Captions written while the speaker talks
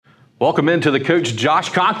Welcome into the Coach Josh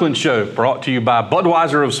Conklin Show, brought to you by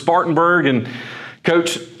Budweiser of Spartanburg. And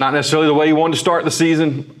Coach, not necessarily the way you wanted to start the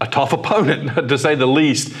season, a tough opponent to say the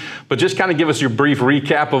least, but just kind of give us your brief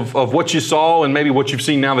recap of what you saw and maybe what you've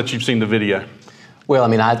seen now that you've seen the video. Well, I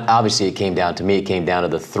mean, obviously it came down to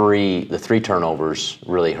the three turnovers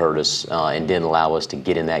really hurt us and didn't allow us to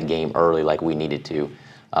get in that game early like we needed to.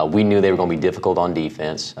 We knew they were going to be difficult on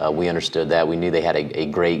defense. We understood that. We knew they had a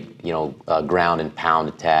great, ground and pound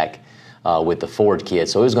attack with the forward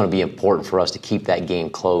kids. So it was going to be important for us to keep that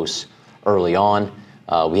game close early on.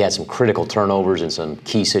 We had some critical turnovers in some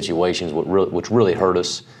key situations, which really hurt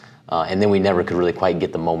us. And then we never could really quite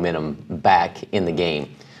get the momentum back in the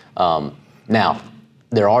game. Now,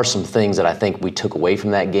 there are some things that I think we took away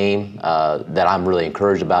from that game that I'm really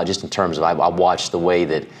encouraged about, just in terms of I watched the way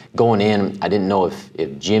that going in, I didn't know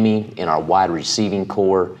if Jimmy in our wide receiving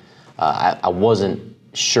core, I wasn't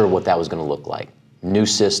sure what that was going to look like. New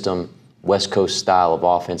system, West Coast style of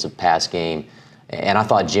offensive pass game, and I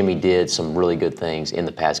thought Jimmy did some really good things in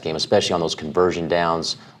the pass game, especially on those conversion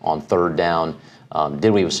downs on third down.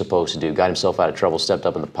 Did what he was supposed to do, got himself out of trouble, stepped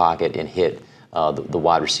up in the pocket, and hit the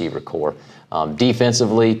wide receiver core.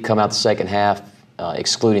 Defensively, come out the second half,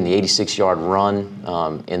 excluding the 86-yard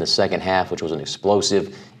run in the second half, which was an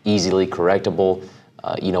explosive, easily correctable.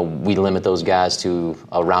 We limit those guys to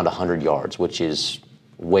around 100 yards, which is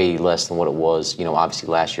way less than what it was, obviously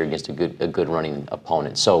last year against a good running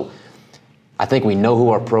opponent. So I think we know who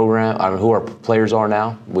our players are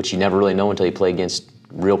now, which you never really know until you play against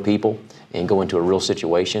real people and go into a real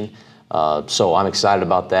situation. So I'm excited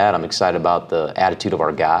about that. I'm excited about the attitude of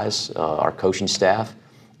our guys, our coaching staff,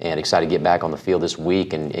 and excited to get back on the field this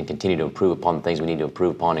week and continue to improve upon the things we need to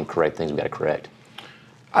improve upon and correct things we got to correct.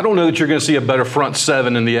 I don't know that you're going to see a better front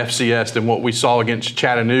seven in the FCS than what we saw against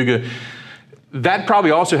Chattanooga. That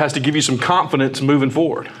probably also has to give you some confidence moving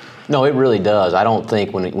forward. No, it really does. I don't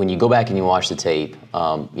think when you go back and you watch the tape,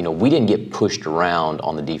 we didn't get pushed around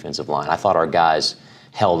on the defensive line. I thought our guys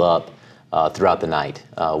held up throughout the night.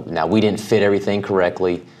 Now, we didn't fit everything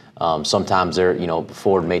correctly. Sometimes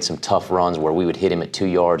Ford made some tough runs where we would hit him at 2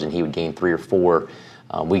 yards and he would gain 3 or 4.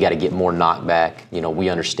 We got to get more knockback. We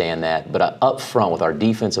understand that. But up front with our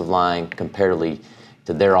defensive line comparatively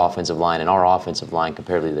to their offensive line and our offensive line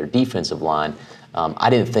comparatively to their defensive line, I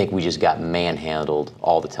didn't think we just got manhandled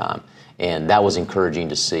all the time. And that was encouraging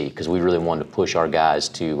to see because we really wanted to push our guys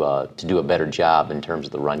to do a better job in terms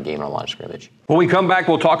of the run game and our line of scrimmage. When we come back,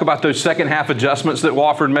 we'll talk about those second half adjustments that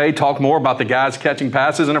Wofford made, talk more about the guys catching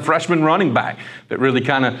passes and a freshman running back that really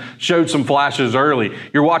kind of showed some flashes early.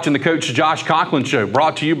 You're watching the Coach Josh Conklin Show,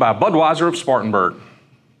 brought to you by Budweiser of Spartanburg.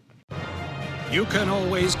 You can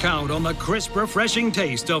always count on the crisp, refreshing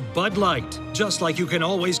taste of Bud Light, just like you can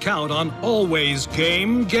always count on Always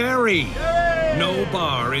Game Gary. No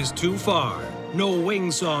bar is too far. No wing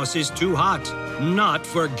sauce is too hot. Not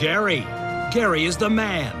for Gary. Gary is the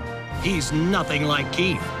man. He's nothing like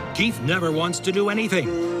Keith. Keith never wants to do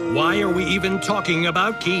anything. Why are we even talking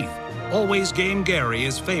about Keith? Always Game Gary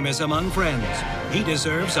is famous among friends. He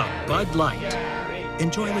deserves a Bud Light.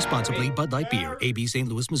 Enjoy responsibly. Bud Light Beer, AB St.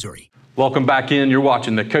 Louis, Missouri. Welcome back in. You're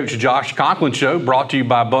watching the Coach Josh Conklin Show, brought to you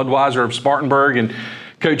by Budweiser of Spartanburg. And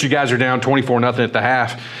Coach, you guys are down 24-0 at the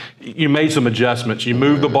half. You made some adjustments. You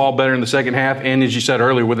moved the ball better in the second half, and as you said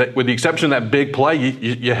earlier, with the exception of that big play,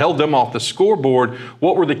 you held them off the scoreboard.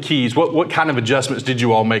 What were the keys? What kind of adjustments did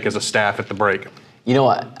you all make as a staff at the break?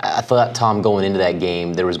 I thought, Tom, going into that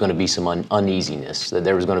game, there was going to be some uneasiness. That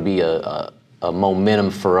there was going to be a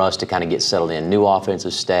momentum for us to kind of get settled in. New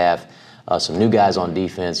offensive staff, some new guys on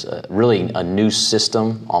defense, really a new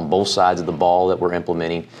system on both sides of the ball that we're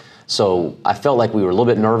implementing. So I felt like we were a little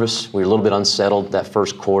bit nervous. We were a little bit unsettled that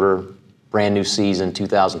first quarter, brand new season,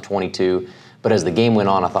 2022. But as the game went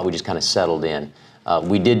on, I thought we just kind of settled in.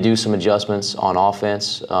 We did do some adjustments on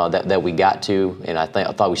offense that we got to, and I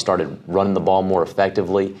thought we started running the ball more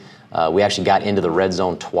effectively. We actually got into the red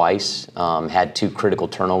zone twice, had 2 critical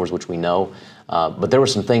turnovers, which we know. But there were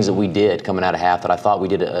some things that we did coming out of half that I thought we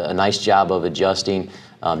did a nice job of adjusting.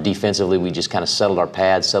 Defensively, we just kind of settled our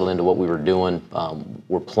pads, settled into what we were doing.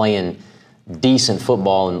 We're playing decent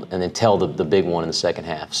football and until the big one in the second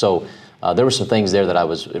half. So there were some things there that I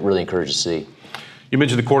was really encouraged to see. You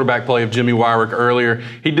mentioned the quarterback play of Jimmy Wyrick earlier.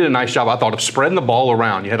 He did a nice job, I thought, of spreading the ball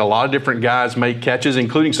around. You had a lot of different guys make catches,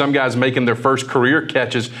 including some guys making their first career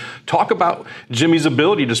catches. Talk about Jimmy's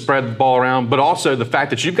ability to spread the ball around, but also the fact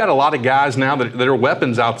that you've got a lot of guys now that are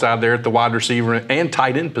weapons outside there at the wide receiver and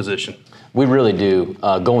tight end position. We really do.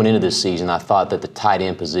 Going into this season, I thought that the tight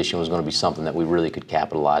end position was going to be something that we really could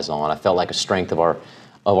capitalize on. I felt like a strength of our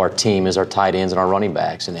of our team is our tight ends and our running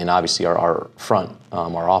backs, and obviously our front,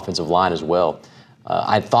 our offensive line as well.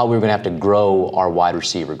 I thought we were going to have to grow our wide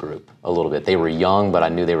receiver group a little bit. They were young, but I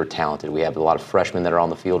knew they were talented. We have a lot of freshmen that are on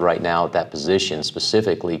the field right now at that position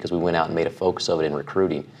specifically because we went out and made a focus of it in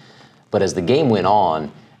recruiting. But as the game went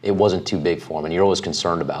on, it wasn't too big for them, and you're always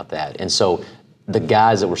concerned about that. And so the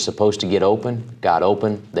guys that were supposed to get open got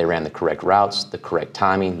open. They ran the correct routes, the correct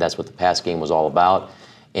timing. That's what the pass game was all about.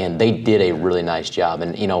 And they did a really nice job.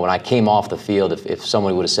 And, when I came off the field, if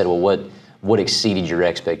somebody would have said, well, what exceeded your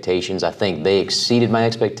expectations? I think they exceeded my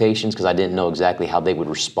expectations because I didn't know exactly how they would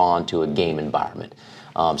respond to a game environment.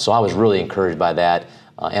 So I was really encouraged by that,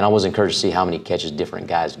 and I was encouraged to see how many catches different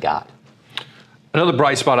guys got. Another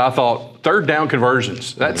bright spot, I thought, third down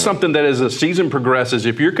conversions. That's something that as the season progresses,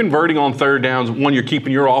 if you're converting on third downs, one, you're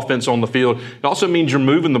keeping your offense on the field. It also means you're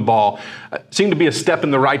moving the ball. It seemed to be a step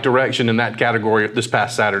in the right direction in that category this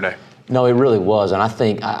past Saturday. No, it really was. And I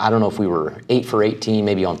think, I don't know if we were 8 for 18,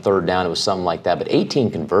 maybe on third down, it was something like that. But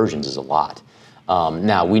 18 conversions is a lot.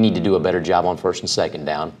 Now, we need to do a better job on first and second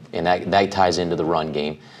down, and that ties into the run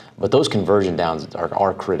game. But those conversion downs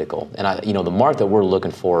are critical. And, the mark that we're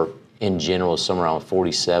looking for in general is somewhere around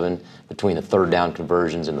 47 between the third down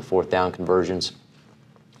conversions and the fourth down conversions.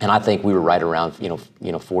 And I think we were right around,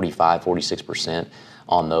 45, 46%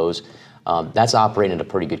 on those. That's operating at a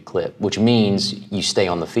pretty good clip, which means you stay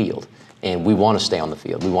on the field. And we want to stay on the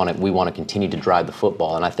field. We want to continue to drive the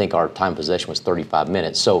football. And I think our time possession was 35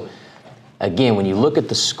 minutes. So, again, when you look at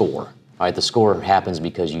the score, all right, the score happens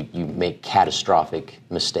because you make catastrophic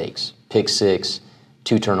mistakes. Pick six,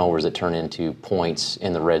 2 turnovers that turn into points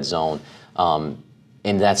in the red zone. And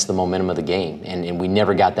that's the momentum of the game. And we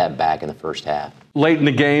never got that back in the first half. Late in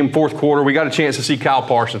the game, fourth quarter, we got a chance to see Kyle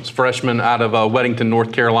Parsons, freshman out of Weddington,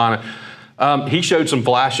 North Carolina. He showed some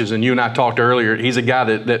flashes, and you and I talked earlier. He's a guy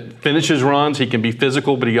that finishes runs. He can be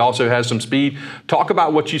physical, but he also has some speed. Talk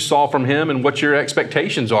about what you saw from him and what your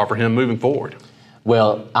expectations are for him moving forward.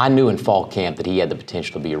 Well, I knew in fall camp that he had the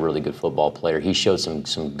potential to be a really good football player. He showed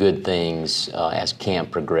some good things as camp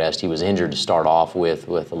progressed. He was injured to start off with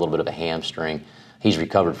a little bit of a hamstring. He's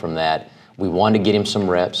recovered from that. We wanted to get him some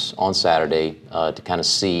reps on Saturday to kind of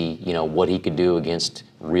see, what he could do against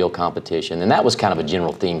real competition. And that was kind of a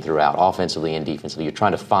general theme throughout, offensively and defensively. You're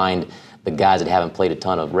trying to find the guys that haven't played a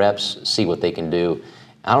ton of reps, see what they can do.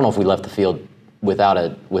 I don't know if we left the field without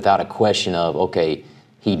a question of, okay,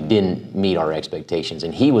 he didn't meet our expectations.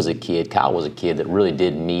 And Kyle was a kid that really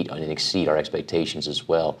did meet and exceed our expectations as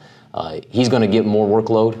well. He's going to get more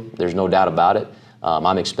workload. There's no doubt about it.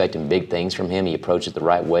 I'm expecting big things from him. He approaches the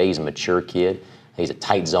right way. He's a mature kid. He's a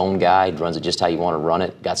tight zone guy. He runs it just how you want to run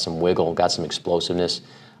it. Got some wiggle, got some explosiveness.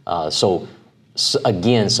 So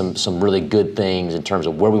again, some really good things in terms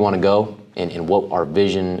of where we want to go and what our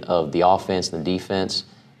vision of the offense and the defense.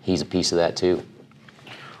 He's a piece of that too.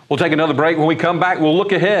 We'll take another break. When we come back, we'll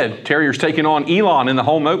look ahead. Terriers taking on Elon in the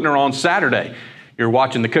home opener on Saturday. You're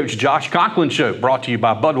watching the Coach Josh Conklin Show, brought to you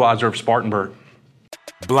by Budweiser of Spartanburg.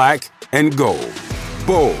 Black and gold.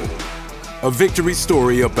 Bold. A victory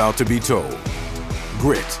story about to be told.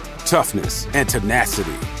 Grit, toughness, and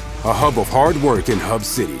tenacity. A hub of hard work in Hub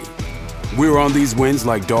City. We're on these wins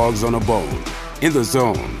like dogs on a bone. In the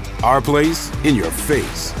zone. Our place, in your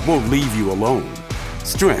face, won't leave you alone.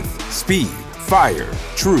 Strength, speed, fire,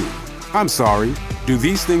 true. I'm sorry, do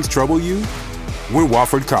these things trouble you? We're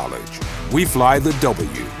Wofford College. We fly the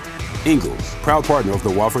W. Ingalls, proud partner of the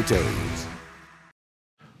Wofford Terriers.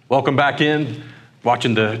 Welcome back in.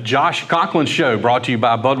 Watching the Josh Conklin Show, brought to you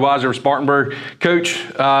by Budweiser of Spartanburg. Coach,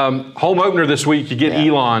 home opener this week, you get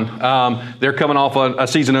Elon. They're coming off a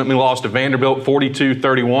season opening loss to Vanderbilt,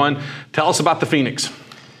 42-31. Tell us about the Phoenix.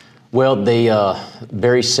 Well, they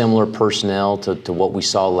very similar personnel to what we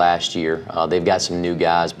saw last year. They've got some new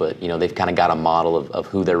guys, but they've kind of got a model of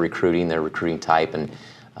who they're recruiting, their recruiting type, and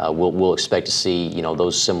we'll expect to see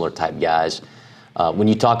those similar type guys. When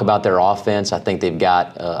you talk about their offense, I think they've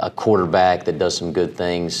got a quarterback that does some good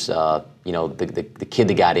things. The kid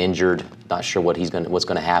that got injured, not sure what's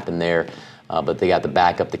going to happen there, but they got the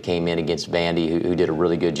backup that came in against Vandy, who did a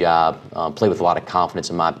really good job. Played with a lot of confidence,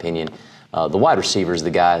 in my opinion. The wide receiver is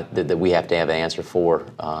the guy that we have to have an answer for.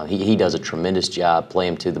 He does a tremendous job, play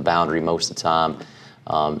him to the boundary most of the time,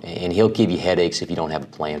 and he'll give you headaches if you don't have a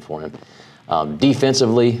plan for him.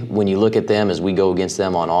 Defensively, when you look at them as we go against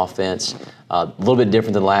them on offense, a little bit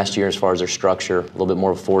different than last year as far as their structure, a little bit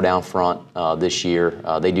more of a four-down front this year.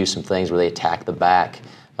 They do some things where they attack the back,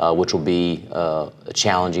 which will be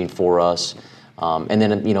challenging for us. And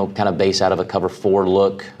then, kind of base out of a cover four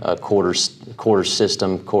look, quarter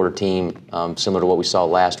system, quarter team, similar to what we saw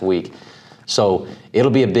last week. So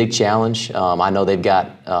it'll be a big challenge. I know they've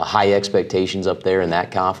got high expectations up there in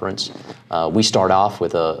that conference. We start off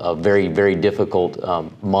with a very, very difficult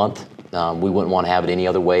month. We wouldn't want to have it any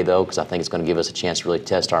other way, though, because I think it's going to give us a chance to really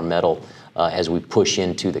test our mettle as we push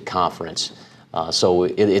into the conference. So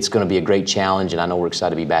it's going to be a great challenge, and I know we're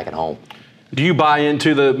excited to be back at home. Do you buy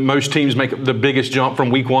into most teams make the biggest jump from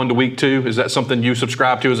week 1 to week 2? Is that something you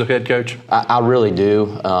subscribe to as a head coach? I really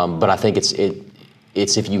do, but I think it's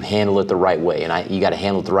if you handle it the right way, and you got to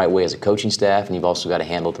handle it the right way as a coaching staff, and you've also got to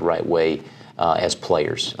handle it the right way as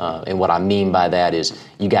players. And what I mean by that is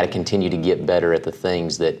you got to continue to get better at the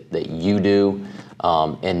things that you do,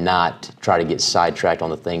 and not try to get sidetracked on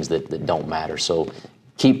the things that don't matter. So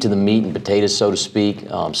keep to the meat and potatoes, so to speak.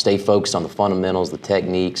 Stay focused on the fundamentals, the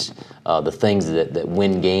techniques, the things that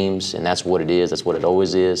win games, and that's what it is. That's what it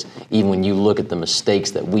always is. Even when you look at the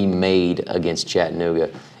mistakes that we made against Chattanooga,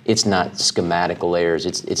 it's not schematical errors.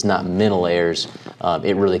 It's not mental errors.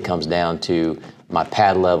 It really comes down to my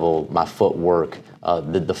pad level, my footwork,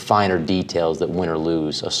 the finer details that win or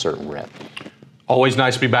lose a certain rep. Always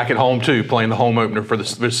nice to be back at home, too, playing the home opener for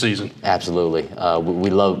this season. Absolutely. We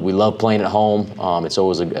love playing at home. It's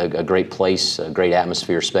always a great place, a great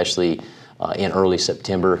atmosphere, especially in early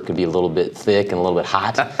September. It could be a little bit thick and a little bit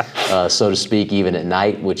hot, so to speak, even at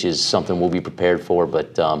night, which is something we'll be prepared for.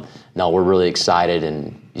 But no, we're really excited,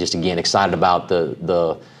 and just, again, excited about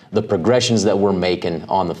the progressions that we're making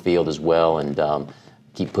on the field as well, and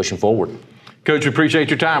keep pushing forward. Coach, we appreciate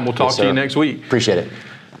your time. We'll talk to you next week. Appreciate it.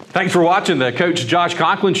 Thanks for watching the Coach Josh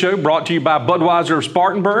Conklin Show, brought to you by Budweiser of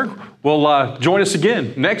Spartanburg. Well, join us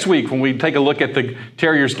again next week when we take a look at the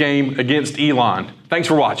Terriers game against Elon. Thanks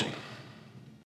for watching.